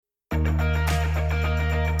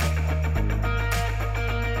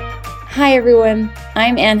Hi, everyone.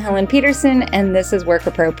 I'm Anne Helen Peterson, and this is Work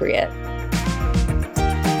Appropriate.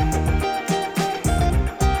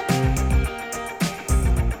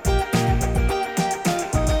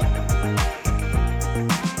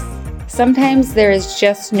 Sometimes there is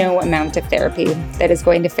just no amount of therapy that is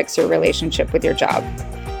going to fix your relationship with your job.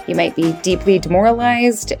 You might be deeply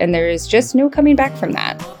demoralized, and there is just no coming back from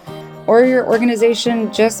that. Or your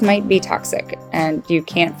organization just might be toxic, and you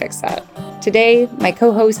can't fix that. Today, my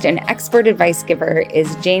co-host and expert advice giver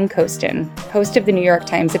is Jane Coaston, host of the New York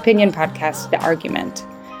Times opinion podcast, The Argument,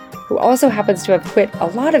 who also happens to have quit a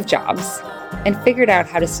lot of jobs and figured out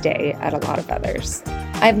how to stay at a lot of others.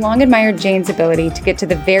 I've long admired Jane's ability to get to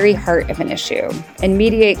the very heart of an issue and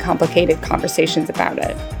mediate complicated conversations about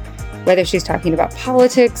it, whether she's talking about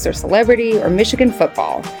politics or celebrity or Michigan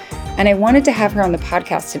football. And I wanted to have her on the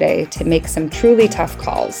podcast today to make some truly tough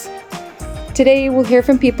calls. Today, we'll hear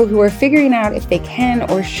from people who are figuring out if they can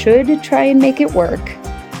or should try and make it work,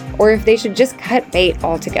 or if they should just cut bait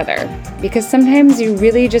altogether, because sometimes you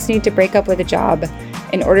really just need to break up with a job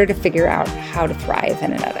in order to figure out how to thrive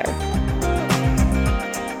in another.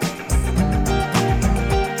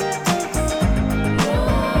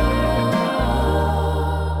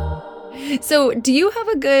 So, do you have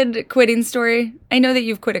a good quitting story? I know that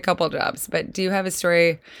you've quit a couple jobs, but do you have a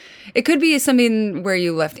story? It could be something where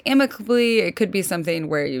you left amicably. It could be something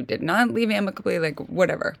where you did not leave amicably, like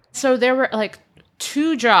whatever. So there were like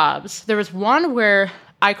two jobs. There was one where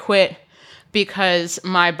I quit because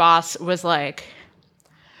my boss was like,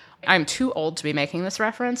 I'm too old to be making this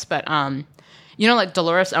reference, but you know, like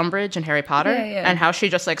Dolores Umbridge in Harry Potter, and how she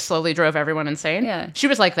just like slowly drove everyone insane. Yeah. She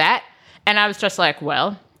was like that. And I was just like,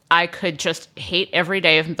 well, I could just hate every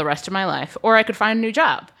day of the rest of my life, or I could find a new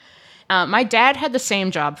job. My dad had the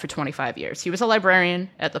same job for 25 years. He was a librarian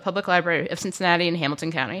at the Public Library of Cincinnati in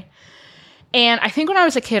Hamilton County. And I think when I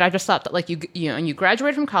was a kid, I just thought that like you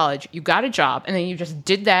graduated from college, you got a job, and then you just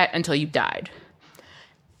did that until you died.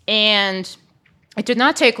 And it did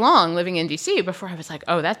not take long living in DC before I was like,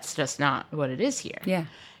 oh, that's just not what it is here. Yeah.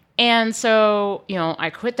 And so, I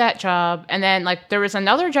quit that job. And then like there was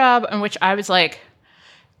another job in which I was like,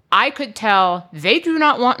 I could tell they do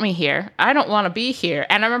not want me here. I don't want to be here.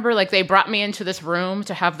 And I remember like they brought me into this room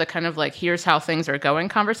to have the kind of like, here's how things are going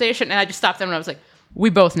conversation. And I just stopped them and I was like, we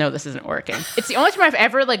both know this isn't working. It's the only time I've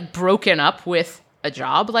ever like broken up with a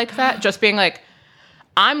job like that. Just being like,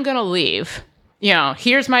 I'm going to leave.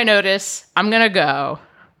 Here's my notice. I'm going to go.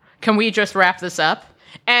 Can we just wrap this up?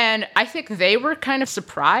 And I think they were kind of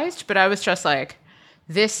surprised, but I was just like,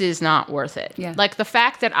 this is not worth it. Yeah. Like the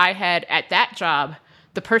fact that I had at that job,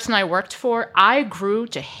 the person I worked for, I grew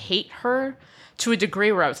to hate her to a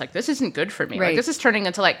degree where I was like, this isn't good for me. Right. Like, this is turning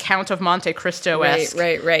into, like, Count of Monte Cristo-esque.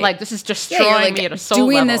 Right. Like, this is destroying me at a soul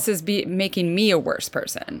level. Doing this is making me a worse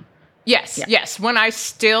person. Yes. When I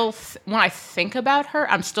think about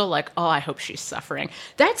her, I'm still like, oh, I hope she's suffering.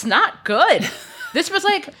 That's not good. This was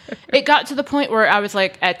like, it got to the point where I was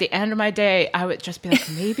like, at the end of my day, I would just be like,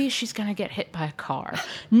 maybe she's going to get hit by a car.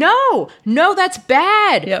 No, that's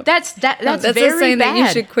bad. Yep. That's very a sign bad. That you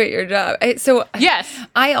should quit your job. Yes.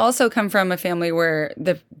 I also come from a family where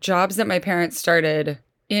the jobs that my parents started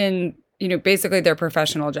in, basically their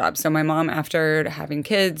professional jobs. So my mom, after having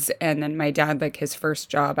kids, and then my dad, like his first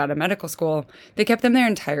job out of medical school, they kept them their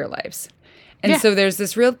entire lives. And so there's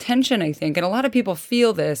this real tension, I think, and a lot of people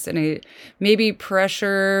feel this, and maybe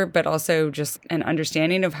pressure, but also just an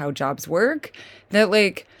understanding of how jobs work, that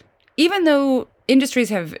like, even though industries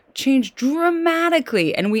have changed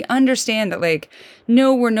dramatically, and we understand that like,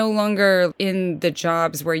 no, we're no longer in the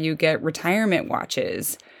jobs where you get retirement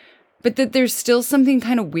watches, but that there's still something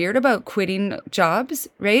kind of weird about quitting jobs,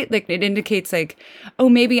 right? Like it indicates like, oh,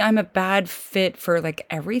 maybe I'm a bad fit for like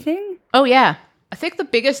everything. Oh, yeah. I think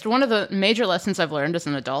one of the major lessons I've learned as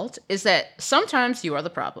an adult is that sometimes you are the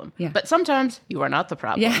problem, but sometimes you are not the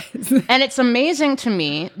problem. Yes. And it's amazing to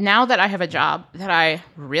me now that I have a job that I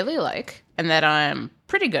really like and that I'm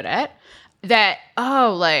pretty good at, that,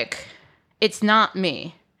 it's not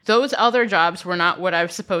me. Those other jobs were not what I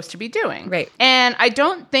was supposed to be doing. Right. And I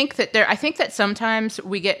don't think that I think that sometimes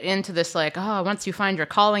we get into this like, oh, once you find your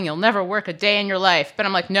calling, you'll never work a day in your life. But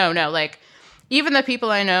I'm like, no, like, even the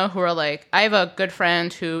people I know who are like, I have a good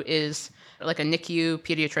friend who is like a NICU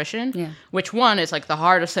pediatrician, which one is like the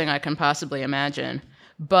hardest thing I can possibly imagine.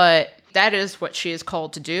 But that is what she is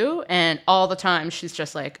called to do. And all the time she's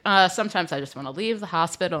just like, sometimes I just want to leave the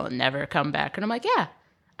hospital and never come back. And I'm like, yeah,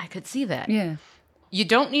 I could see that. Yeah. you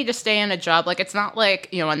don't need to stay in a job. Like, it's not like,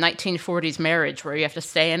 a 1940s marriage where you have to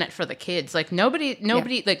stay in it for the kids. Like, nobody,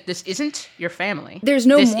 like, this isn't your family. There's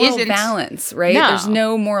no moral balance, right? No. There's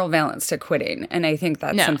no moral balance to quitting. And I think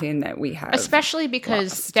that's something that we have. Especially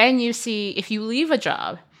because then you see, if you leave a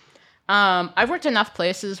job, I've worked enough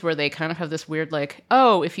places where they kind of have this weird, like,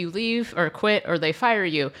 oh, if you leave or quit or they fire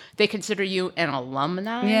you, they consider you an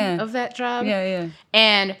alumni of that job. Yeah.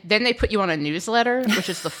 And then they put you on a newsletter, which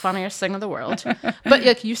is the funniest thing in the world. But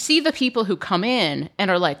like, you see the people who come in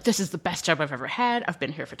and are like, this is the best job I've ever had. I've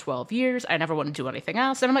been here for 12 years. I never want to do anything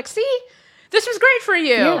else. And I'm like, see, this was great for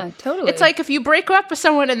you. Yeah, totally. It's like if you break up with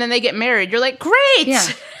someone and then they get married, you're like, great. Yeah.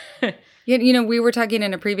 Yeah, we were talking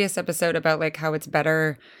in a previous episode about like how it's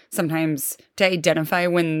better sometimes to identify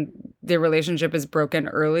when the relationship is broken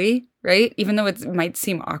early, right? Even though it might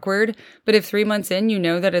seem awkward. But if 3 months in, you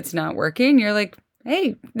know that it's not working, you're like,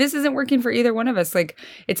 hey, this isn't working for either one of us. Like,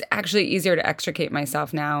 it's actually easier to extricate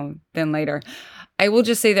myself now than later. I will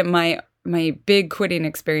just say that my big quitting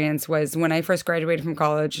experience was when I first graduated from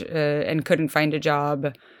college and couldn't find a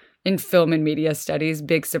job in film and media studies.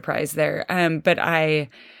 Big surprise there. But I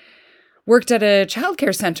worked at a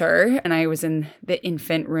childcare center, and I was in the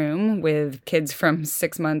infant room with kids from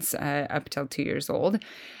 6 months up till 2 years old.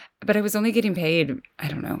 But I was only getting paid, I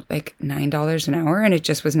don't know, like $9 an hour, and it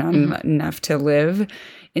just was not enough to live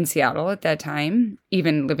in Seattle at that time,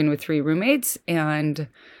 even living with 3 roommates. And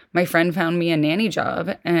my friend found me a nanny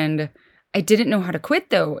job, and I didn't know how to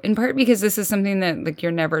quit, though, in part because this is something that like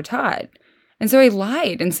you're never taught. And so I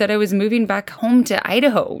lied and said I was moving back home to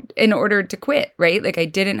Idaho in order to quit, right? Like, I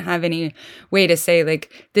didn't have any way to say,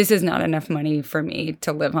 like, this is not enough money for me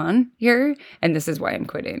to live on here, and this is why I'm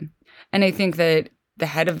quitting. And I think that the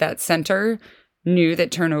head of that center knew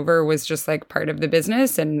that turnover was just, like, part of the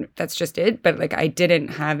business, and that's just it. But, like, I didn't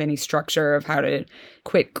have any structure of how to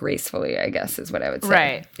quit gracefully, I guess, is what I would say.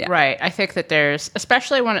 Right, right. I think that there's,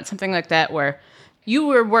 especially when it's something like that where you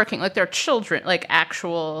were working, like, there are children, like,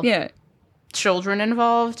 actual... children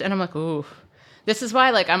involved, and I'm like, ooh. This is why,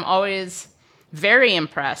 like, I'm always very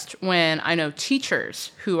impressed when I know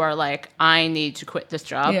teachers who are like, I need to quit this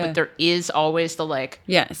job, but there is always the like,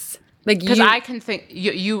 yes, like, because I can think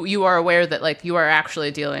you are aware that like you are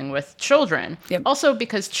actually dealing with children. Also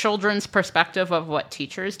because children's perspective of what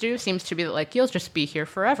teachers do seems to be that like, you'll just be here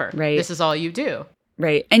forever. Right. This is all you do.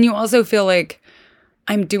 Right. And you also feel like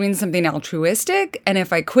I'm doing something altruistic, and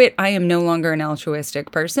if I quit, I am no longer an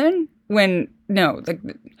altruistic person. When, no, like,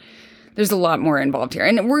 there's a lot more involved here.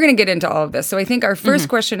 And we're going to get into all of this. So I think our first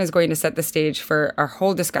question is going to set the stage for our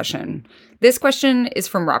whole discussion. This question is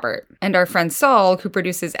from Robert. And our friend Saul, who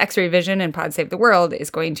produces X-Ray Vision and Pod Save the World, is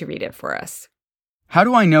going to read it for us. How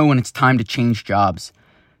do I know when it's time to change jobs?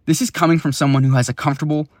 This is coming from someone who has a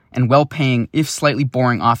comfortable and well-paying, if slightly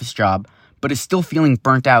boring office job, but is still feeling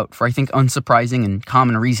burnt out for, I think, unsurprising and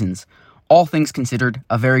common reasons. All things considered,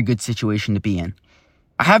 a very good situation to be in.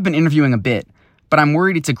 I have been interviewing a bit, but I'm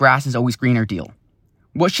worried it's a grass is always greener deal.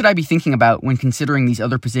 What should I be thinking about when considering these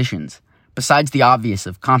other positions, besides the obvious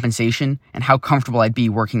of compensation and how comfortable I'd be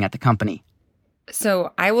working at the company?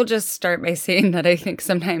 So I will just start by saying that I think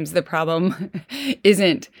sometimes the problem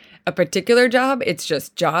isn't a particular job, it's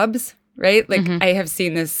just jobs, right? Like, I have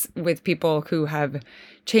seen this with people who have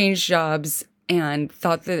changed jobs and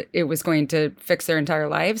thought that it was going to fix their entire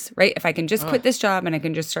lives, right? If I can just quit this job and I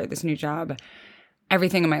can just start this new job,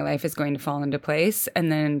 everything in my life is going to fall into place, and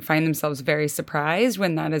then find themselves very surprised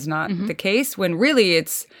when that is not the case, when really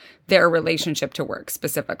it's their relationship to work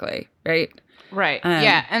specifically, right? Right.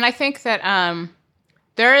 Yeah. And I think that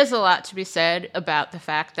there is a lot to be said about the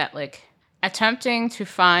fact that, like, attempting to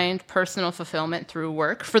find personal fulfillment through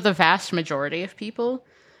work for the vast majority of people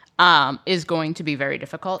is going to be very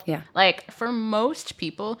difficult. Yeah. Like, for most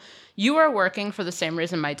people, you are working for the same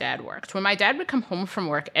reason my dad worked. When my dad would come home from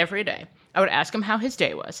work every day, I would ask him how his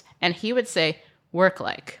day was, and he would say, work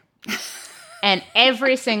like. And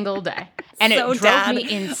every single day. And so it drove me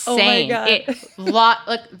insane. Oh my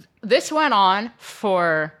God. This went on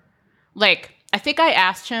for, like, I think I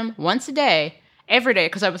asked him once a day, every day,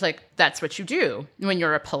 because I was like, that's what you do when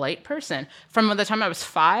you're a polite person. From the time I was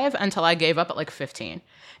 5 until I gave up at like 15.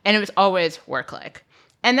 And it was always work like.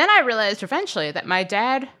 And then I realized eventually that my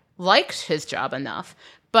dad liked his job enough,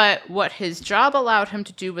 but what his job allowed him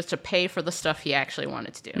to do was to pay for the stuff he actually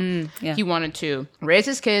wanted to do. He wanted to raise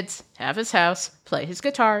his kids, have his house, play his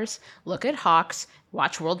guitars, look at hawks,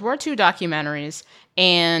 watch World War II documentaries,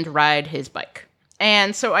 and ride his bike.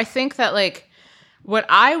 And so I think that, like, what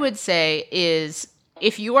I would say is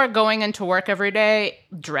if you are going into work every day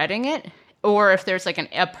dreading it, or if there's like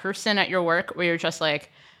a person at your work where you're just like,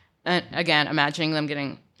 again, imagining them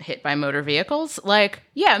getting hit by motor vehicles, like,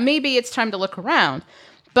 yeah, maybe it's time to look around.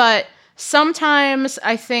 But sometimes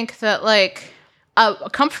I think that, like, a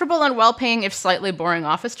comfortable and well-paying, if slightly boring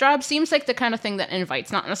office job seems like the kind of thing that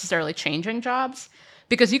invites not necessarily changing jobs,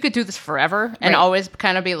 because you could do this forever and always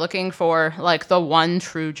kind of be looking for, like, the one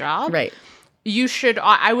true job. Right.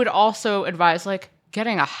 I would also advise, like,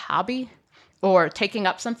 getting a hobby or taking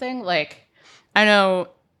up something. Like, I know,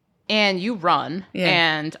 and you run,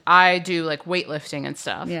 and I do, like, weightlifting and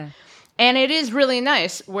stuff. Yeah. And it is really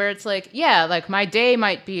nice where it's like, yeah, like, my day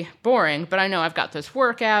might be boring, but I know I've got this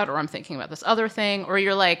workout, or I'm thinking about this other thing, or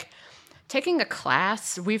you're, like, taking a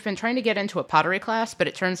class. We've been trying to get into a pottery class, but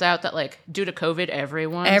it turns out that, like, due to COVID,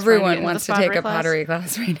 everyone wants to take a pottery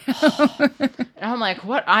class right now. And I'm like,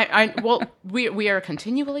 what? Well, we are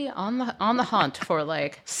continually on the hunt for,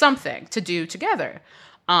 like, something to do together.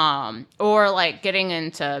 Or, like, getting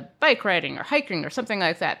into bike riding or hiking or something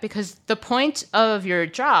like that. Because the point of your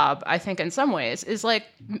job, I think, in some ways, is, like,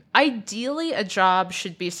 ideally a job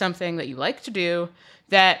should be something that you like to do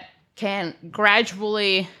that can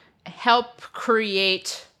gradually help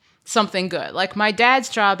create something good. Like, my dad's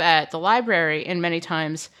job at the library, and many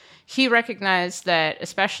times he recognized that,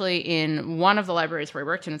 especially in one of the libraries where he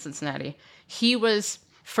worked in Cincinnati, he was,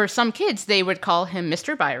 for some kids, they would call him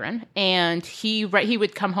Mr. Byron, and he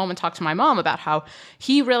would come home and talk to my mom about how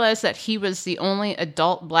he realized that he was the only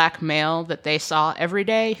adult black male that they saw every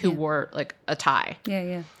day who wore, like, a tie.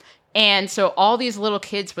 Yeah. And so all these little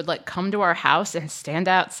kids would, like, come to our house and stand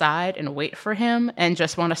outside and wait for him and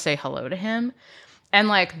just want to say hello to him. And,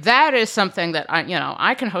 like, that is something that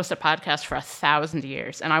I can host a podcast for 1,000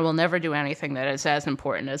 years, and I will never do anything that is as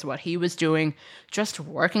important as what he was doing just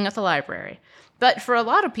working at the library. But for a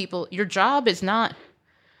lot of people, your job is not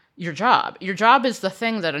your job. Your job is the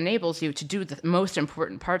thing that enables you to do the most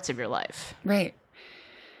important parts of your life. Right.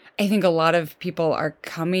 I think a lot of people are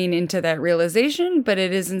coming into that realization, but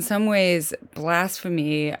it is in some ways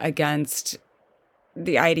blasphemy against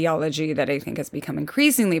the ideology that I think has become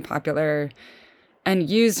increasingly popular and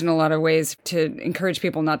used in a lot of ways to encourage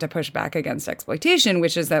people not to push back against exploitation,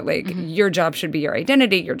 which is that, like, your job should be your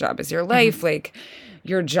identity, your job is your life, like,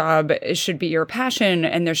 your job should be your passion,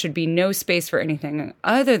 and there should be no space for anything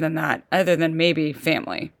other than that, other than maybe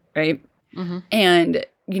family, right? And,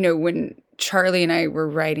 when Charlie and I were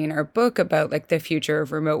writing our book about, like, the future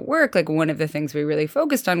of remote work, like, one of the things we really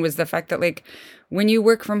focused on was the fact that, like, when you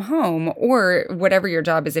work from home or whatever your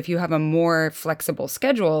job is, if you have a more flexible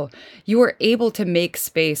schedule, you are able to make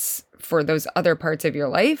space for those other parts of your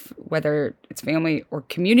life, whether it's family or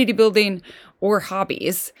community building or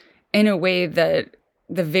hobbies, in a way that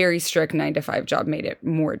the very strict 9-to-5 job made it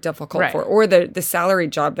more difficult for, or the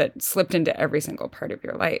salaried job that slipped into every single part of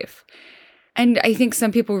your life. And I think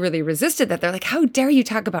some people really resisted that. They're like, how dare you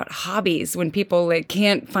talk about hobbies when people, like,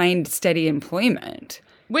 can't find steady employment?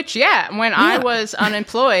 Which, when I was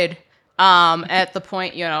unemployed, at the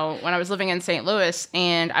point, when I was living in St. Louis,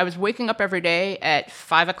 and I was waking up every day at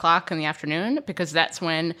 5 o'clock in the afternoon, because that's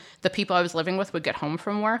when the people I was living with would get home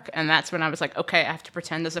from work. And that's when I was like, okay, I have to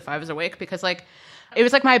pretend as if I was awake, because, like, it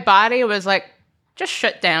was like my body was like, just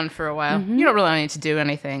shut down for a while. You don't really need to do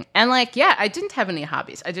anything. And, like, I didn't have any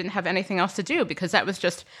hobbies. I didn't have anything else to do, because that was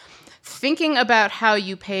just thinking about how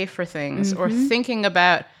you pay for things or thinking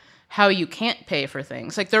about how you can't pay for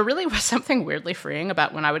things. Like, there really was something weirdly freeing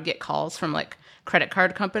about when I would get calls from, like, credit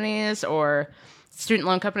card companies or student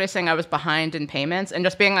loan companies saying I was behind in payments, and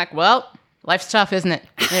just being like, well, life's tough, isn't it?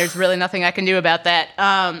 There's really nothing I can do about that.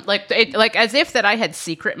 Like as if that I had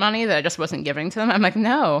secret money that I just wasn't giving to them. I'm like,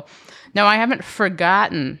 no, I haven't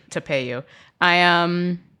forgotten to pay you.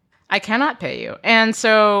 I cannot pay you. And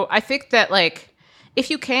so I think that, like, if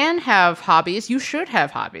you can have hobbies, you should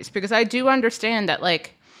have hobbies, because I do understand that,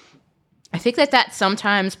 like, I think that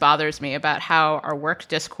sometimes bothers me about how our work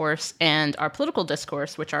discourse and our political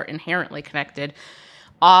discourse, which are inherently connected,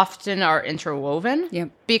 often are interwoven.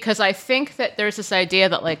 Yep. Because I think that there's this idea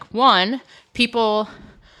that, like, one, people,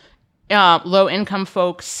 low-income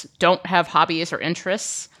folks don't have hobbies or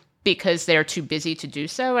interests because they're too busy to do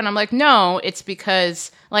so. And I'm like, no, it's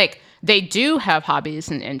because, like, they do have hobbies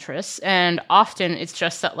and interests, and often it's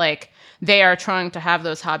just that, like, they are trying to have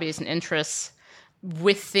those hobbies and interests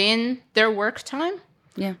within their work time.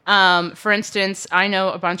 Yeah. For instance, I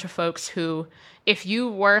know a bunch of folks who, if you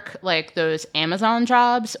work, like, those Amazon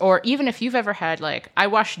jobs, or even if you've ever had, like, I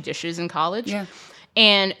washed dishes in college,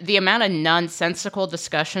 and the amount of nonsensical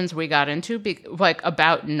discussions we got into, like,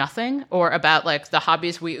 about nothing, or about, like, the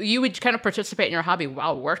hobbies you would kind of participate in your hobby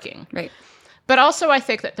while working. Right. But also I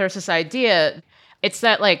think that there's this idea, it's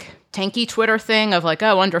that, like, tanky Twitter thing of, like,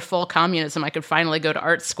 oh, under full communism, I could finally go to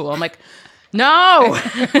art school. I'm like, No,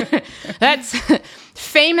 that's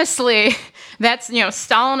famously,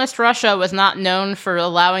 Stalinist Russia was not known for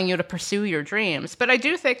allowing you to pursue your dreams. But I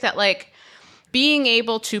do think that, like, being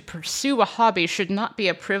able to pursue a hobby should not be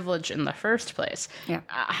a privilege in the first place. Yeah.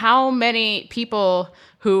 How many people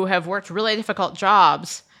who have worked really difficult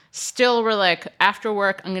jobs still were like, after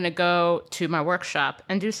work, I'm going to go to my workshop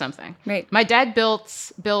and do something. Right. My dad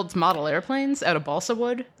builds model airplanes out of balsa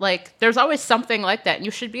wood. Like, there's always something like that. And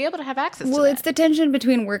you should be able to have access to that. Well, it's the tension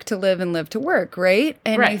between work to live and live to work, right?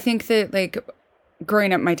 And Right. I think that, like,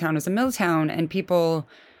 growing up, my town was a mill town, and people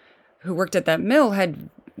who worked at that mill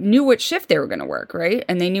knew what shift they were going to work, right?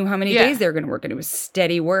 And they knew how many days they were going to work, and it was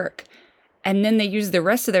steady work. And then they used the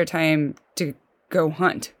rest of their time to go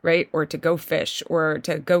hunt, right? Or to go fish, or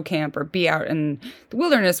to go camp, or be out in the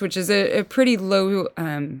wilderness, which is a pretty low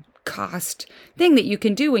cost thing that you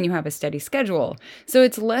can do when you have a steady schedule. So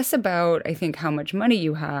it's less about, I think, how much money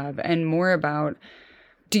you have, and more about,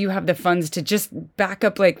 do you have the funds to just back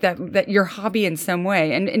up like that your hobby in some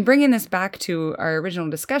way? And bringing this back to our original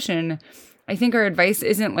discussion, I think our advice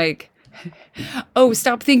isn't like, oh,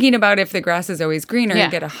 stop thinking about if the grass is always greener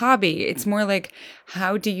and get a hobby. It's more like,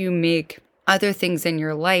 how do you make other things in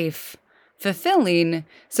your life fulfilling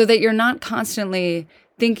so that you're not constantly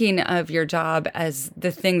thinking of your job as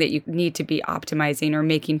the thing that you need to be optimizing or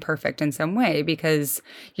making perfect in some way, because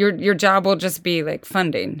your job will just be like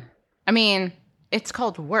funding. I mean, it's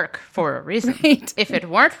called work for a reason. Right. If it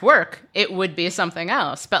weren't work, it would be something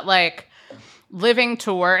else. But, like, living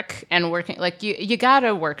to work and working, like, you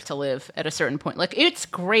gotta work to live at a certain point. Like, it's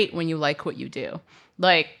great when you like what you do.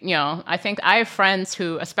 Like, I think I have friends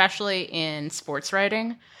who, especially in sports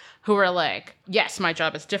writing, who are like, yes, my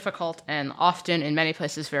job is difficult and often in many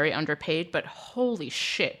places very underpaid, but holy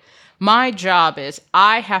shit, my job is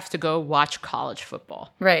I have to go watch college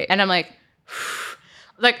football. Right. And I'm like,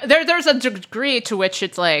 like, there's a degree to which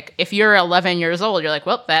it's like, if you're 11 years old, you're like,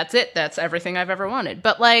 well, that's it. That's everything I've ever wanted.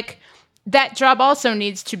 But, like, that job also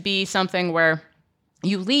needs to be something where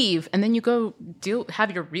you leave and then you go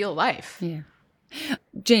have your real life. Yeah.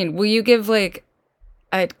 Jane, will you give, like,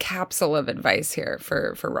 a capsule of advice here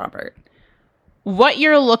for Robert? What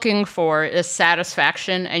you're looking for is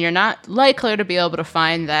satisfaction, and you're not likely to be able to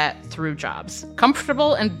find that through jobs.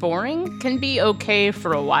 Comfortable and boring can be okay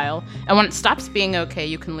for a while, and when it stops being okay,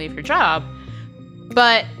 you can leave your job.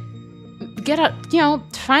 But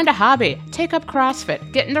find a hobby. Take up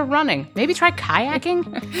CrossFit. Get into running. Maybe try kayaking.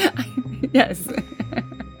 Yes.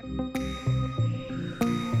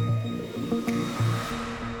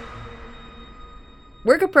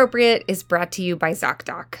 Work Appropriate is brought to you by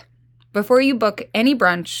ZocDoc. Before you book any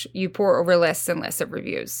brunch, you pore over lists and lists of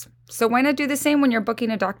reviews. So why not do the same when you're booking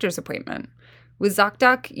a doctor's appointment? With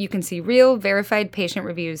ZocDoc, you can see real, verified patient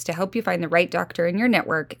reviews to help you find the right doctor in your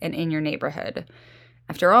network and in your neighborhood.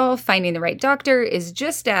 After all, finding the right doctor is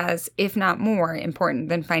just as, if not more, important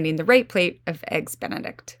than finding the right plate of Eggs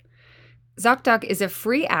Benedict. ZocDoc is a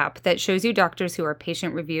free app that shows you doctors who are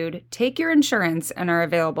patient-reviewed, take your insurance, and are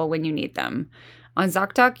available when you need them. On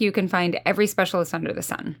ZocDoc, you can find every specialist under the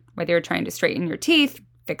sun. Whether you're trying to straighten your teeth,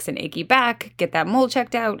 fix an achy back, get that mole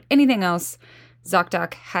checked out, anything else,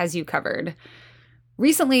 ZocDoc has you covered.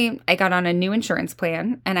 Recently, I got on a new insurance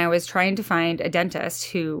plan, and I was trying to find a dentist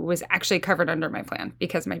who was actually covered under my plan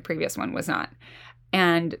because my previous one was not.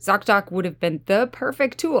 And ZocDoc would have been the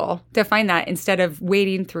perfect tool to find that instead of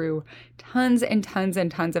wading through tons and tons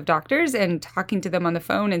and tons of doctors and talking to them on the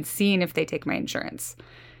phone and seeing if they take my insurance.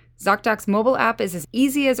 ZocDoc's mobile app is as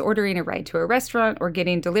easy as ordering a ride to a restaurant or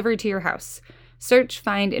getting delivered to your house. Search,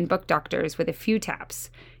 find, and book doctors with a few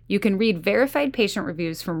taps. You can read verified patient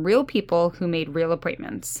reviews from real people who made real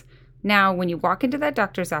appointments. Now, when you walk into that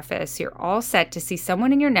doctor's office, you're all set to see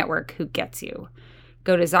someone in your network who gets you.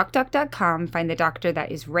 Go to ZocDoc.com, find the doctor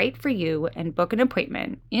that is right for you, and book an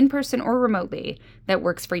appointment, in person or remotely, that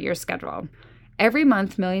works for your schedule. Every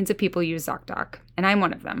month, millions of people use ZocDoc, and I'm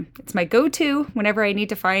one of them. It's my go-to whenever I need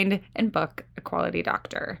to find and book a quality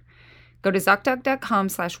doctor. Go to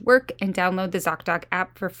ZocDoc.com/work and download the ZocDoc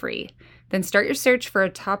app for free. Then start your search for a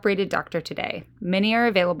top-rated doctor today. Many are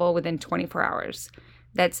available within 24 hours.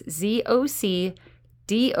 That's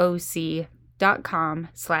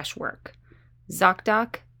ZocDoc.com/work.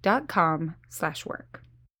 ZocDoc.com/work.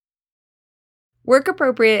 Work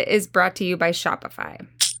Appropriate is brought to you by Shopify.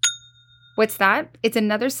 What's that? It's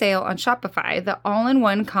another sale on Shopify, the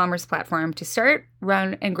all-in-one commerce platform to start,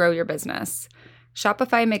 run, and grow your business.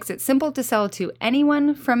 Shopify makes it simple to sell to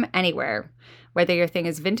anyone from anywhere. Whether your thing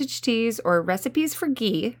is vintage teas or recipes for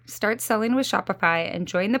ghee, start selling with Shopify and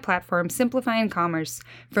join the platform simplifying commerce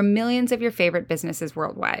for millions of your favorite businesses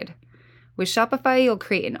worldwide. With Shopify, you'll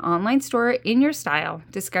create an online store in your style,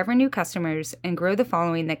 discover new customers, and grow the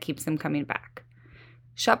following that keeps them coming back.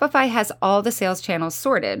 Shopify has all the sales channels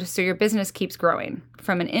sorted, so your business keeps growing,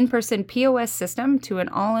 from an in-person POS system to an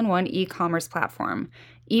all-in-one e-commerce platform,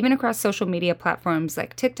 even across social media platforms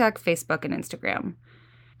like TikTok, Facebook, and Instagram.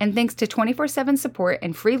 And thanks to 24/7 support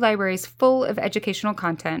and free libraries full of educational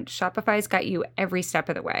content, Shopify's got you every step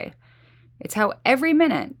of the way. It's how every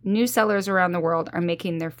minute new sellers around the world are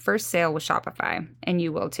making their first sale with Shopify, and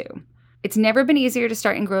you will too. It's never been easier to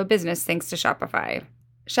start and grow a business thanks to Shopify.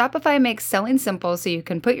 Shopify makes selling simple so you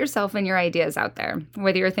can put yourself and your ideas out there.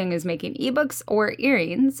 Whether your thing is making ebooks or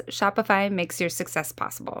earrings, Shopify makes your success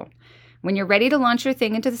possible. When you're ready to launch your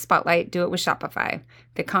thing into the spotlight, do it with Shopify,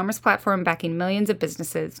 the commerce platform backing millions of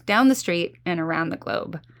businesses down the street and around the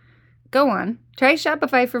globe. Go on, try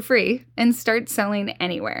Shopify for free and start selling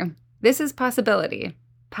anywhere. This is Possibility,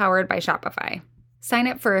 powered by Shopify. Sign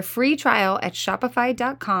up for a free trial at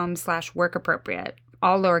shopify.com/workappropriate,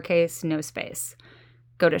 all lowercase, no space.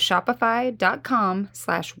 Go to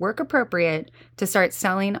shopify.com/workappropriate to start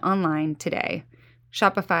selling online today.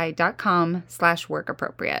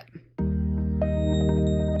 Shopify.com/workappropriate.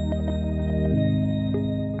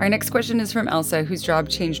 Our next question is from Elsa, whose job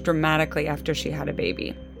changed dramatically after she had a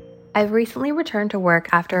baby. I've recently returned to work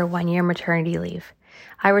after a 1-year maternity leave.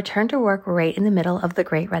 I returned to work right in the middle of the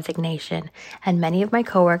Great Resignation, and many of my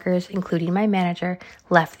coworkers, including my manager,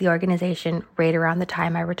 left the organization right around the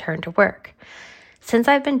time I returned to work. Since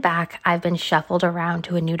I've been back, I've been shuffled around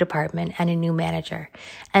to a new department and a new manager,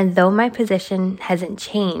 and though my position hasn't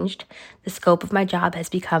changed, the scope of my job has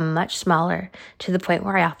become much smaller to the point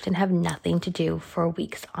where I often have nothing to do for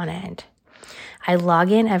weeks on end. I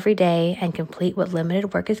log in every day and complete what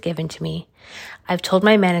limited work is given to me. I've told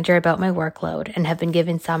my manager about my workload and have been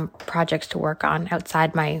given some projects to work on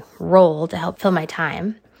outside my role to help fill my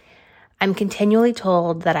time. I'm continually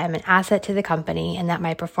told that I'm an asset to the company and that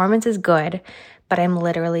my performance is good, but I'm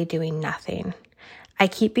literally doing nothing. I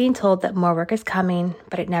keep being told that more work is coming,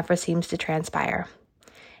 but it never seems to transpire.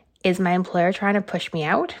 Is my employer trying to push me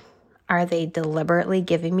out? Are they deliberately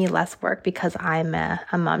giving me less work because I'm a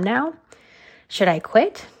mom now? Should I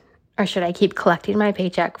quit? Or should I keep collecting my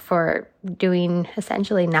paycheck for doing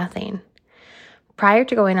essentially nothing? Prior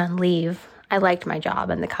to going on leave, I liked my job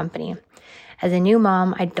and the company. As a new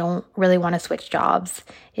mom, I don't really want to switch jobs.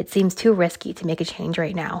 It seems too risky to make a change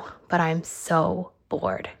right now, but I'm so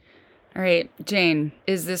bored. All right, Jane,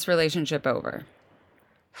 is this relationship over?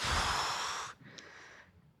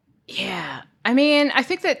 Yeah. I mean, I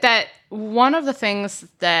think that one of the things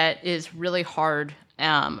that is really hard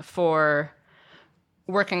for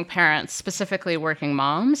working parents, specifically working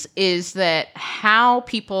moms, is that how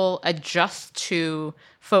people adjust to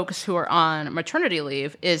folks who are on maternity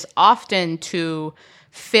leave is often to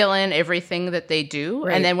fill in everything that they do.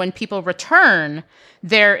 Right. And then when people return,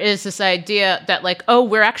 there is this idea that like, oh,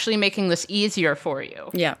 we're actually making this easier for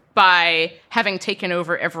you by having taken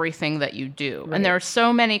over everything that you do. Right. And there are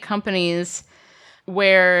so many companies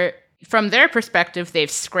where, from their perspective,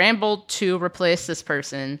 they've scrambled to replace this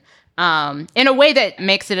person in a way that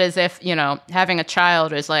makes it as if, you know, having a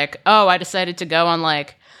child is like, oh, I decided to go on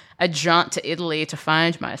like a jaunt to Italy to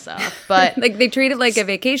find myself. But like they treat it like a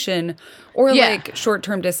vacation or like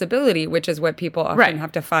short-term disability, which is what people often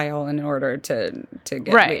have to file in order to get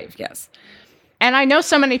leave. Yes. And I know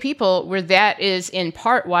so many people where that is in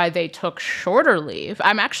part why they took shorter leave.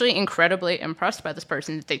 I'm actually incredibly impressed by this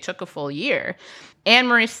person that they took a full year.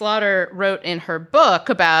 Anne-Marie Slaughter wrote in her book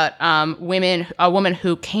about a woman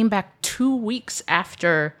who came back 2 weeks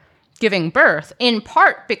after giving birth, in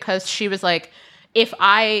part because she was like, if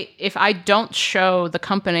I don't show the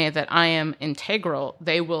company that I am integral,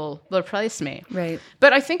 they will replace me. Right.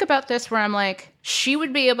 But I think about this where I'm like, she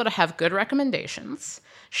would be able to have good recommendations.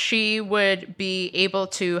 She would be able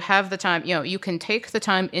to have the time, you know, you can take the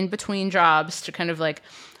time in between jobs to kind of like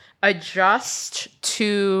adjust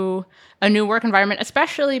to a new work environment,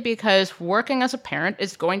 especially because working as a parent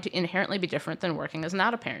is going to inherently be different than working as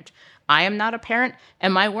not a parent. I am not a parent,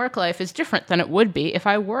 and my work life is different than it would be if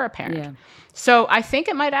I were a parent. Yeah. So I think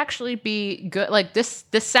it might actually be good. Like this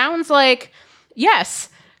sounds like, yes,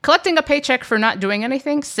 collecting a paycheck for not doing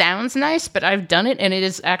anything sounds nice, but I've done it and it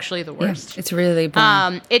is actually the worst. Yeah, it's really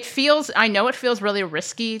bad. I know it feels really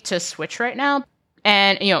risky to switch right now.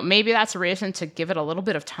 And, you know, maybe that's a reason to give it a little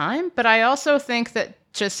bit of time. But I also think that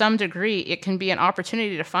to some degree, it can be an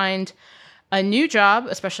opportunity to find a new job,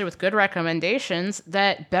 especially with good recommendations,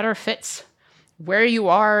 that better fits where you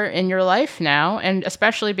are in your life now. And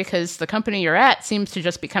especially because the company you're at seems to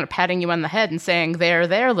just be kind of patting you on the head and saying, there,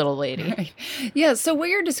 little lady. Right. Yeah. So what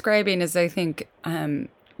you're describing is, I think,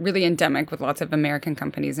 really endemic with lots of American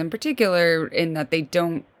companies in particular, in that they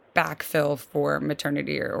don't backfill for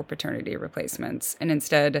maternity or paternity replacements. And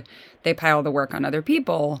instead, they pile the work on other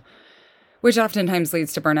people, which oftentimes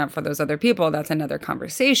leads to burnout for those other people. That's another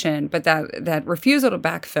conversation. But that refusal to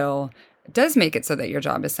backfill does make it so that your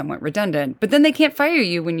job is somewhat redundant. But then they can't fire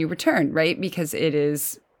you when you return, right? Because it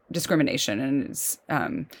is discrimination, and it's,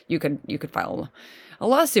 you could file a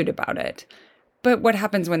lawsuit about it. But what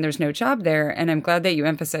happens when there's no job there? And I'm glad that you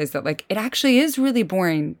emphasized that, like, it actually is really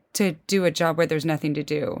boring to do a job where there's nothing to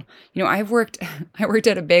do. You know, I worked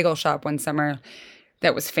at a bagel shop one summer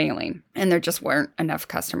that was failing, and there just weren't enough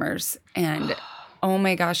customers. And oh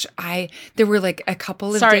my gosh, there were like a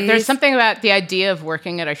couple of days. There's something about the idea of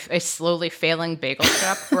working at a slowly failing bagel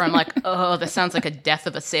shop where I'm like, oh, this sounds like a death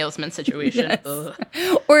of a salesman situation.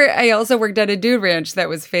 Yes. Or I also worked at a dude ranch that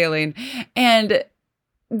was failing. And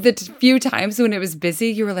the few times when it was busy,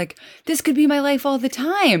 you were like, this could be my life all the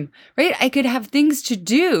time, right? I could have things to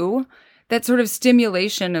do. That sort of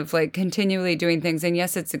stimulation of like continually doing things. And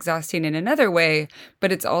yes, it's exhausting in another way, but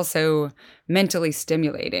it's also mentally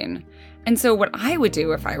stimulating. And so what I would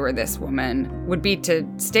do if I were this woman would be to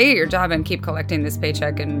stay at your job and keep collecting this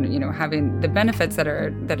paycheck and, you know, having the benefits that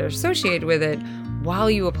are associated with it while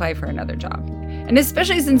you apply for another job. And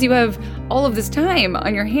especially since you have all of this time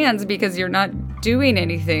on your hands because you're not doing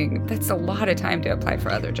anything, that's a lot of time to apply for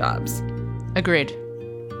other jobs. Agreed.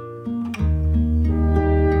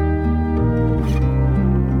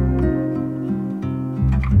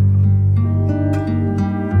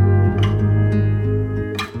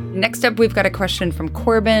 Next up, we've got a question from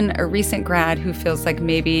Corbin, a recent grad who feels like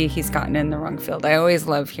maybe he's gotten in the wrong field. I always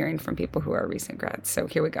love hearing from people who are recent grads. So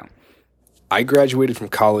here we go. I graduated from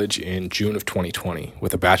college in June of 2020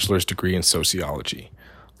 with a bachelor's degree in sociology.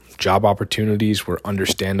 Job opportunities were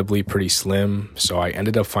understandably pretty slim, so I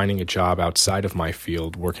ended up finding a job outside of my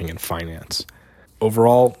field working in finance.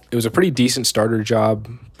 Overall, it was a pretty decent starter job,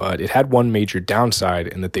 but it had one major downside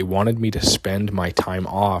in that they wanted me to spend my time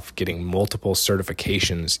off getting multiple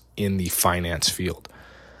certifications in the finance field.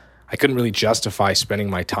 I couldn't really justify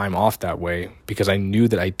spending my time off that way because I knew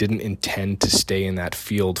that I didn't intend to stay in that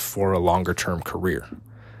field for a longer-term career.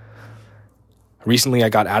 Recently, I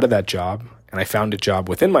got out of that job, and I found a job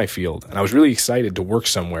within my field, and I was really excited to work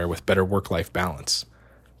somewhere with better work-life balance.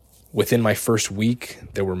 Within my first week,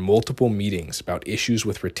 there were multiple meetings about issues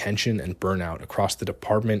with retention and burnout across the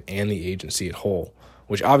department and the agency as a whole,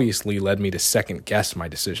 which obviously led me to second-guess my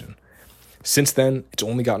decision. Since then, it's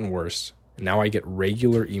only gotten worse, and now I get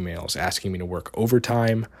regular emails asking me to work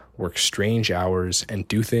overtime, work strange hours, and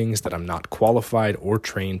do things that I'm not qualified or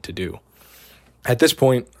trained to do. At this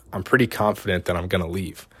point, I'm pretty confident that I'm going to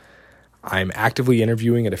leave. I'm actively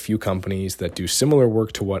interviewing at a few companies that do similar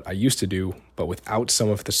work to what I used to do, but without some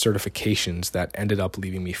of the certifications that ended up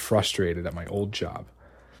leaving me frustrated at my old job.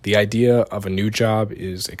 The idea of a new job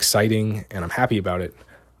is exciting and I'm happy about it,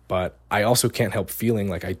 but I also can't help feeling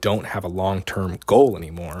like I don't have a long-term goal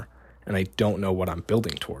anymore and I don't know what I'm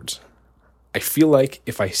building towards. I feel like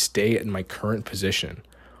if I stay in my current position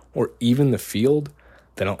or even the field,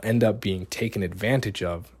 then I'll end up being taken advantage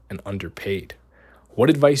of and underpaid. What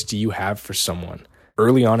advice do you have for someone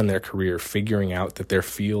early on in their career figuring out that their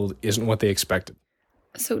field isn't what they expected?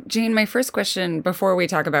 So, Jane, my first question before we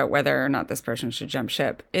talk about whether or not this person should jump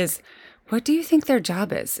ship is, what do you think their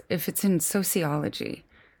job is if it's in sociology?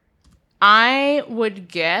 I would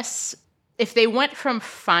guess if they went from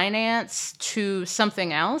finance to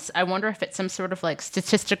something else, I wonder if it's some sort of like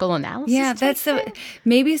statistical analysis. Yeah, that's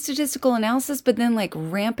maybe statistical analysis, but then like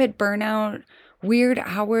rampant burnout, weird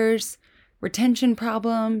hours, retention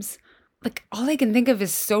problems. Like all I can think of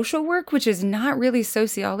is social work, which is not really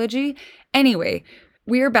sociology. Anyway,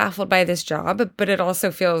 we are baffled by this job, but it also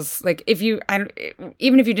feels like even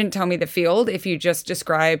if you didn't tell me the field, if you just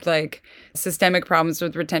described like systemic problems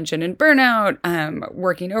with retention and burnout,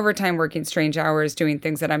 working overtime, working strange hours, doing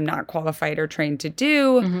things that I'm not qualified or trained to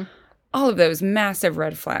do, all of those massive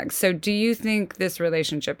red flags. So do you think this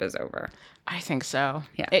relationship is over? I think so.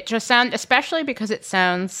 Yeah. It just sounds, especially because it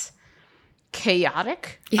sounds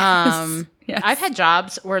chaotic. Yes. Yes. I've had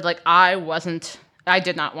jobs where like I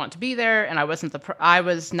did not want to be there and I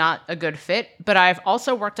was not a good fit, but I've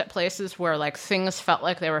also worked at places where like things felt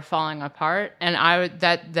like they were falling apart and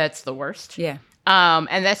that's the worst. Yeah.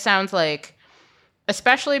 And that sounds like,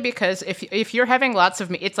 especially because if you're having lots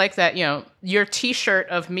of, it's like that, you know, your t-shirt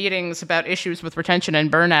of meetings about issues with retention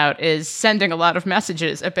and burnout is sending a lot of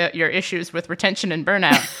messages about your issues with retention and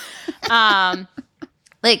burnout.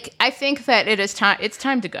 Like, I think that it's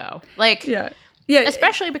time to go. Like, yeah.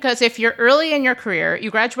 Especially because if you're early in your career,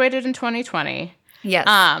 you graduated in 2020,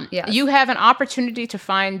 Yes. Yes. You have an opportunity to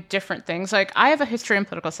find different things. Like, I have a history and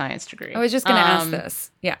political science degree. I was just going to ask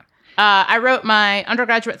this. Yeah. I wrote my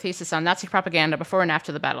undergraduate thesis on Nazi propaganda before and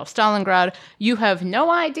after the Battle of Stalingrad. You have no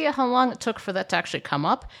idea how long it took for that to actually come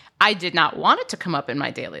up. I did not want it to come up in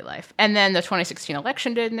my daily life. And then the 2016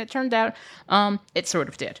 election did, and it turned out it sort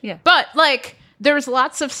of did. Yeah. But, like, there's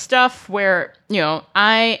lots of stuff where,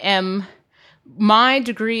 my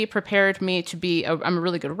degree prepared me to be, I'm a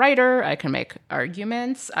really good writer. I can make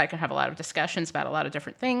arguments. I can have a lot of discussions about a lot of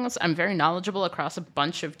different things. I'm very knowledgeable across a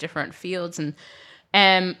bunch of different fields, and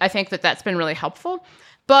I think that that's been really helpful.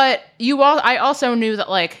 But I also knew that,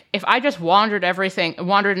 like, if I just wandered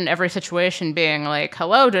in every situation being like,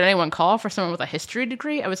 hello, did anyone call for someone with a history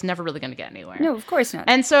degree? I was never really going to get anywhere. No, of course not.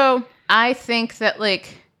 And so I think that,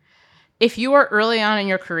 like, if you are early on in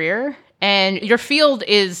your career and your field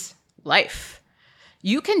is life,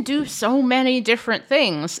 you can do so many different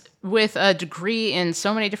things with a degree in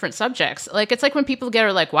so many different subjects. Like, it's like when people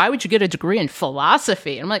are like, why would you get a degree in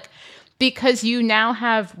philosophy? And I'm like, because you now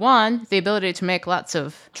have, one, the ability to make lots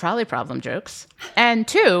of trolley problem jokes, and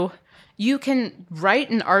two, you can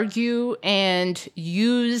write and argue and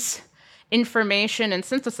use information and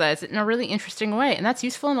synthesize it in a really interesting way. And that's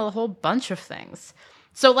useful in a whole bunch of things.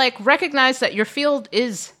 So, like, recognize that your field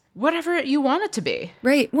is whatever you want it to be.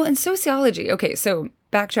 Right. Well, in sociology, okay, so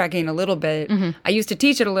backtracking a little bit, I used to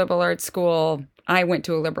teach at a liberal arts school. I went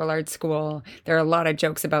to a liberal arts school. There are a lot of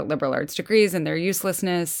jokes about liberal arts degrees and their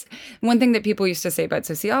uselessness. One thing that people used to say about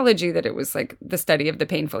sociology, that it was like the study of the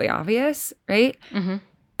painfully obvious, right? Mm-hmm.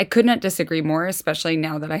 I could not disagree more, especially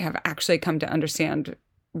now that I have actually come to understand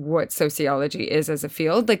what sociology is as a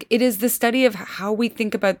field. Like, it is the study of how we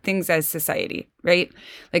think about things as society, right?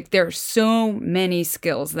 Like, there are so many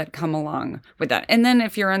skills that come along with that. And then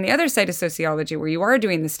if you're on the other side of sociology, where you are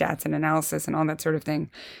doing the stats and analysis and all that sort of thing,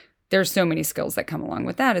 there's so many skills that come along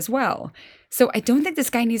with that as well. So I don't think this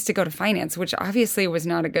guy needs to go to finance, which obviously was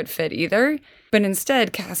not a good fit either, but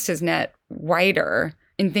instead cast his net wider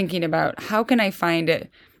in thinking about, how can I find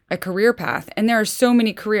a career path? And there are so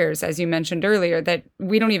many careers, as you mentioned earlier, that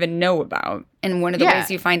we don't even know about. And one of the ways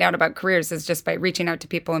you find out about careers is just by reaching out to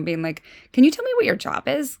people and being like, can you tell me what your job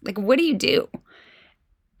is? Like, what do you do?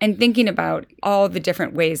 And thinking about all the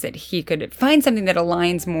different ways that he could find something that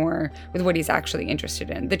aligns more with what he's actually interested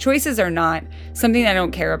in. The choices are not something I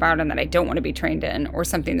don't care about and that I don't want to be trained in, or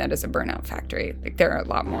something that is a burnout factory. Like, there are a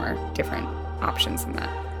lot more different options than that.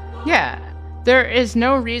 Yeah. There is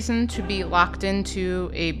no reason to be locked into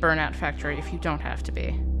a burnout factory if you don't have to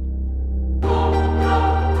be.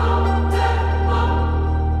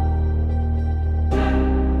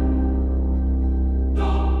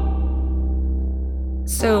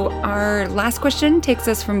 So our last question takes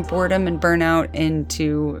us from boredom and burnout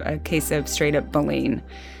into a case of straight up bullying.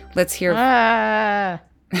 Let's hear.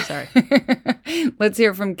 Sorry. Let's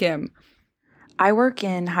hear from Kim. I work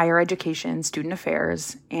in higher education student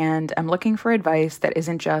affairs, and I'm looking for advice that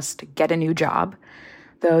isn't just get a new job,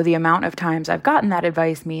 though the amount of times I've gotten that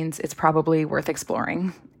advice means it's probably worth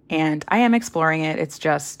exploring. And I am exploring it. It's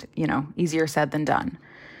just, easier said than done.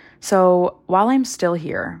 So while I'm still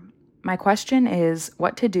here, my question is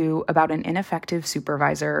what to do about an ineffective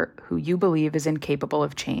supervisor who you believe is incapable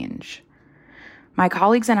of change. My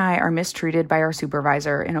colleagues and I are mistreated by our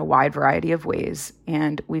supervisor in a wide variety of ways,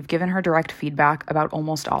 and we've given her direct feedback about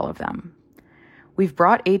almost all of them. We've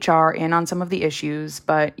brought HR in on some of the issues,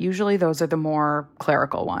 but usually those are the more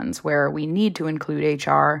clerical ones where we need to include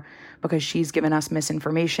HR because she's given us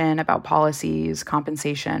misinformation about policies,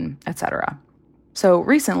 compensation, etc. So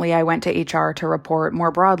recently I went to HR to report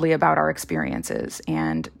more broadly about our experiences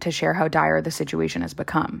and to share how dire the situation has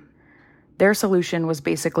become. Their solution was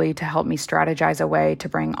basically to help me strategize a way to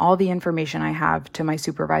bring all the information I have to my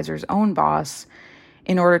supervisor's own boss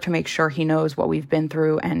in order to make sure he knows what we've been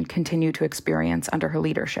through and continue to experience under her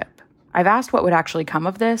leadership. I've asked what would actually come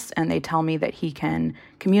of this, and they tell me that he can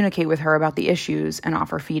communicate with her about the issues and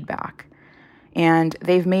offer feedback. And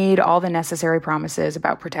they've made all the necessary promises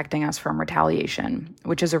about protecting us from retaliation,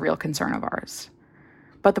 which is a real concern of ours.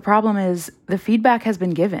 But the problem is, the feedback has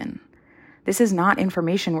been given. This is not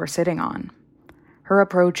information we're sitting on. Her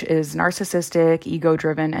approach is narcissistic,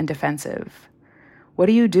 ego-driven, and defensive. What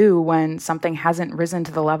do you do when something hasn't risen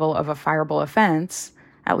to the level of a fireable offense,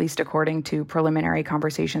 at least according to preliminary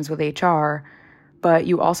conversations with HR, but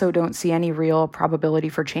you also don't see any real probability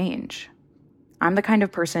for change? I'm the kind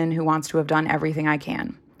of person who wants to have done everything I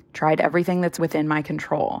can, tried everything that's within my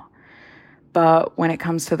control. But when it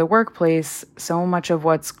comes to the workplace, so much of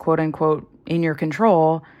what's quote-unquote in your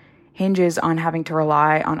control hinges on having to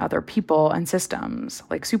rely on other people and systems,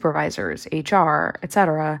 like supervisors, HR,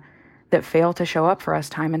 etc., that fail to show up for us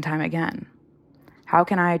time and time again? How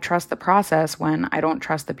can I trust the process when I don't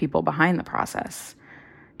trust the people behind the process?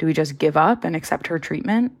 Do we just give up and accept her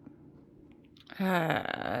treatment?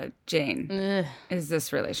 Jane, is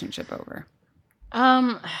this relationship over?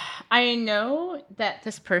 I know that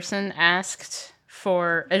this person asked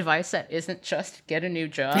for advice that isn't just get a new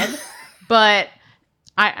job, but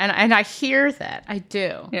I hear that. I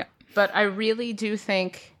do. Yeah. But I really do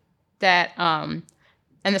think that, and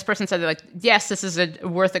this person said, like, yes, this is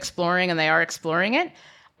worth exploring, and they are exploring it.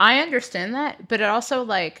 I understand that, but it also,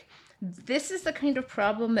 like, this is the kind of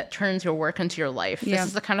problem that turns your work into your life. Yeah. This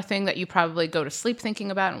is the kind of thing that you probably go to sleep thinking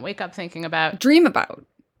about and wake up thinking about. Dream about.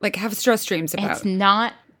 Like, have stress dreams about. It's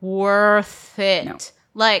not worth it. No.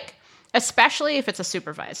 Like, especially if it's a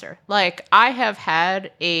supervisor. Like, I've had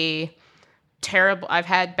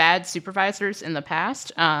bad supervisors in the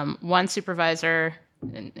past. One supervisor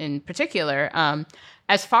in particular,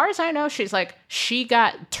 as far as I know, she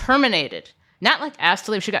got terminated. Not like asked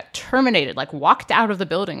to leave, she got terminated, like walked out of the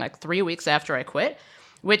building like 3 weeks after I quit.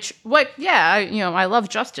 Which, like, yeah, I love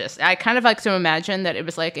justice. I kind of like to imagine that it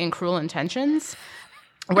was like in Cruel Intentions,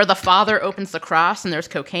 where the father opens the cross and there's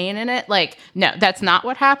cocaine in it. Like, no, that's not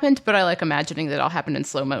what happened, but I like imagining that all happened in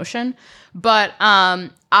slow motion. But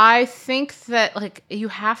I think that, like, you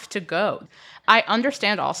have to go. I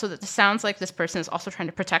understand also that this sounds like this person is also trying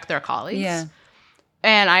to protect their colleagues. Yeah.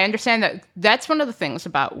 And I understand that that's one of the things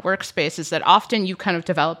about workspace is that often you kind of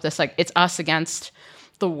develop this, like, it's us against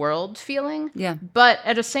the world feeling. Yeah. But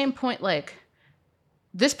at the same point, like,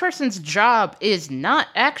 this person's job is not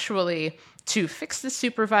actually to fix the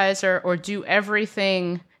supervisor or do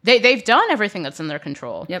everything. They've done everything that's in their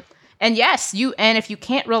control. Yep. And yes, and if you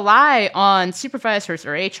can't rely on supervisors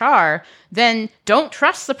or HR, then don't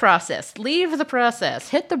trust the process. Leave the process.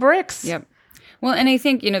 Hit the bricks. Yep. Well, and I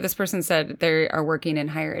think, this person said they are working in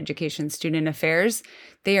higher education student affairs.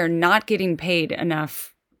 They are not getting paid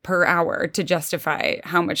enough per hour to justify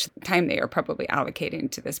how much time they are probably allocating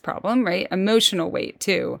to this problem, right? Emotional weight,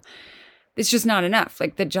 too. It's just not enough.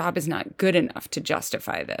 Like, the job is not good enough to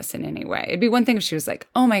justify this in any way. It'd be one thing if she was like,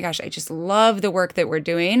 oh my gosh, I just love the work that we're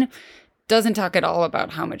doing. Doesn't talk at all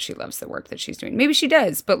about how much she loves the work that she's doing. Maybe she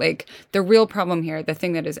does, but, like, the real problem here, the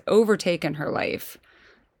thing that has overtaken her life,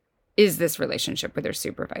 is this relationship with her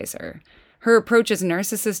supervisor. Her approach is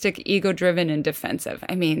narcissistic, ego-driven, and defensive.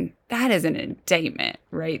 I mean, that is an indictment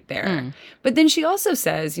right there. But then she also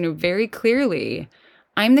says, very clearly,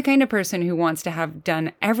 I'm the kind of person who wants to have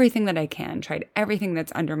done everything that I can, tried everything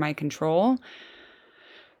that's under my control.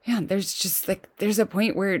 Yeah, there's a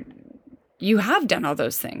point where you have done all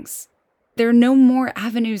those things. There are no more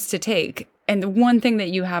avenues to take. And the one thing that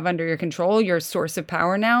you have under your control, your source of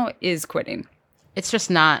power now, is quitting. It's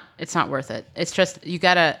not worth it. It's just, you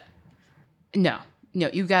gotta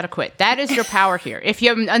quit. That is your power here. If you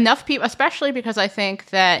have enough people, especially because I think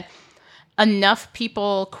that enough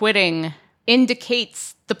people quitting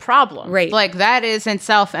indicates the problem. Right. Like, that is in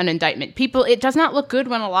itself an indictment. It does not look good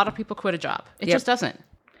when a lot of people quit a job. It just doesn't.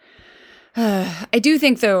 I do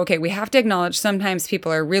think, though, okay, we have to acknowledge sometimes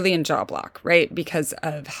people are really in job lock, right? Because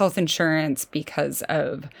of health insurance, because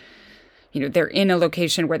of, they're in a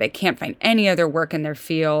location where they can't find any other work in their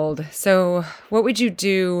field. So what would you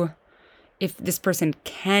do if this person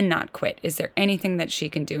cannot quit? Is there anything that she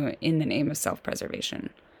can do in the name of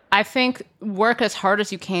self-preservation? I think work as hard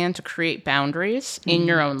as you can to create boundaries in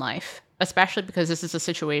your own life, especially because this is a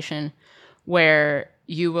situation where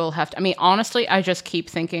you will have to, honestly, I just keep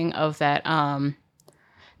thinking of that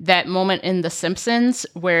moment in The Simpsons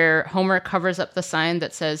where Homer covers up the sign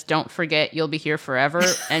that says, "Don't forget you'll be here forever,"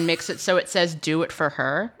 and makes it so it says, "Do it for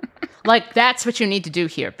her." Like, that's what you need to do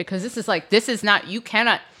here, because you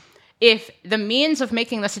cannot, if the means of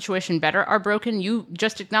making the situation better are broken, you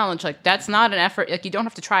just acknowledge, like, that's not an effort. Like, you don't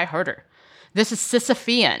have to try harder. This is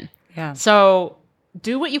Sisyphean. Yeah. So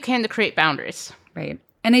do what you can to create boundaries. Right.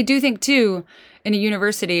 And I do think, too, in a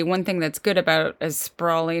university, one thing that's good about a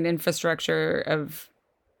sprawling infrastructure of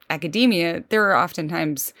academia, there are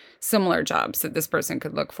oftentimes similar jobs that this person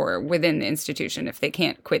could look for within the institution if they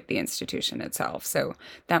can't quit the institution itself. So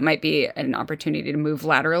that might be an opportunity to move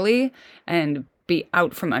laterally and be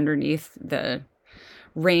out from underneath the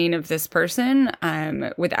reign of this person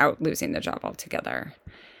without losing the job altogether.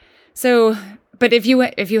 So, but if you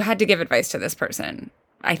had to give advice to this person,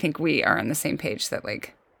 I think we are on the same page that,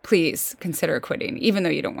 like, please consider quitting, even though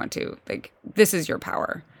you don't want to. Like, this is your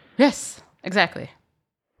power. Yes, exactly.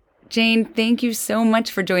 Jane, thank you so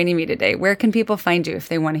much for joining me today. Where can people find you if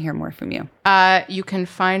they want to hear more from you? You can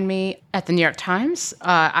find me at the New York Times.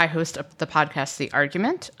 I host the podcast, The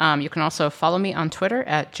Argument. You can also follow me on Twitter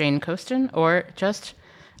at Jane Coaston, or just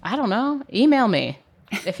I don't know, email me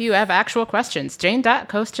if you have actual questions.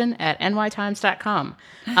 jane.coaston@nytimes.com.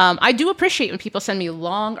 I do appreciate when people send me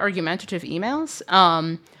long, argumentative emails.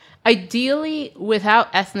 Ideally without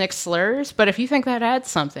ethnic slurs, but if you think that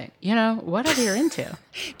adds something, whatever you're into.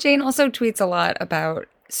 Jane also tweets a lot about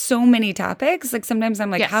so many topics. Like sometimes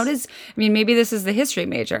I'm like, Yes. maybe this is the history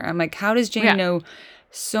major. I'm like, how does Jane know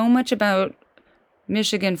so much about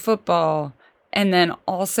Michigan football and then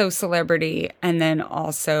also celebrity and then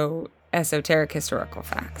also esoteric historical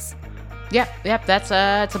facts? Yep. That's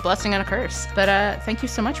it's a blessing and a curse. But thank you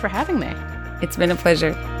so much for having me. It's been a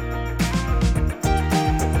pleasure.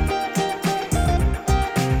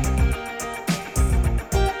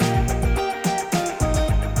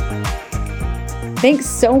 Thanks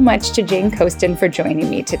so much to Jane Coaston for joining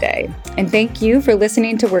me today. And thank you for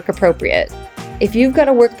listening to Work Appropriate. If you've got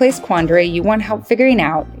a workplace quandary you want help figuring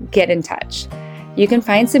out, get in touch. You can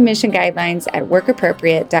find submission guidelines at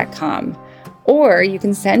workappropriate.com, or you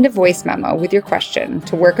can send a voice memo with your question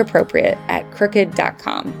to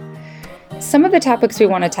workappropriate@crooked.com. Some of the topics we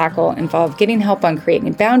want to tackle involve getting help on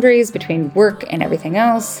creating boundaries between work and everything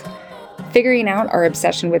else, figuring out our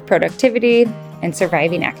obsession with productivity, and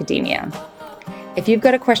surviving academia. If you've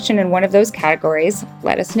got a question in one of those categories,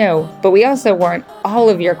 let us know, but we also want all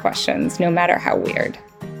of your questions, no matter how weird.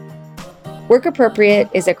 Work Appropriate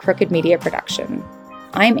is a Crooked Media production.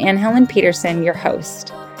 I'm Anne Helen Peterson, your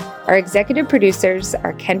host. Our executive producers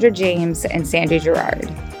are Kendra James and Sandy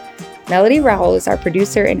Gerard. Melody Rowell is our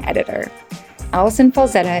producer and editor. Allison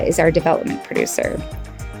Falzetta is our development producer.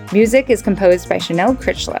 Music is composed by Chanel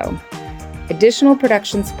Critchlow. Additional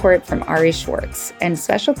production support from Ari Schwartz, and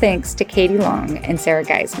special thanks to Katie Long and Sarah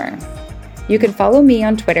Geismer. You can follow me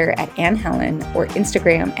on Twitter at Anne Helen or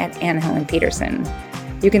Instagram at Anne Helen Peterson.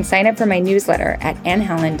 You can sign up for my newsletter at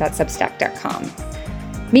annehelen.substack.com.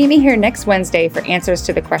 Meet me here next Wednesday for answers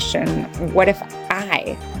to the question, what if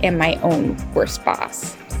I am my own worst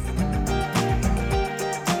boss?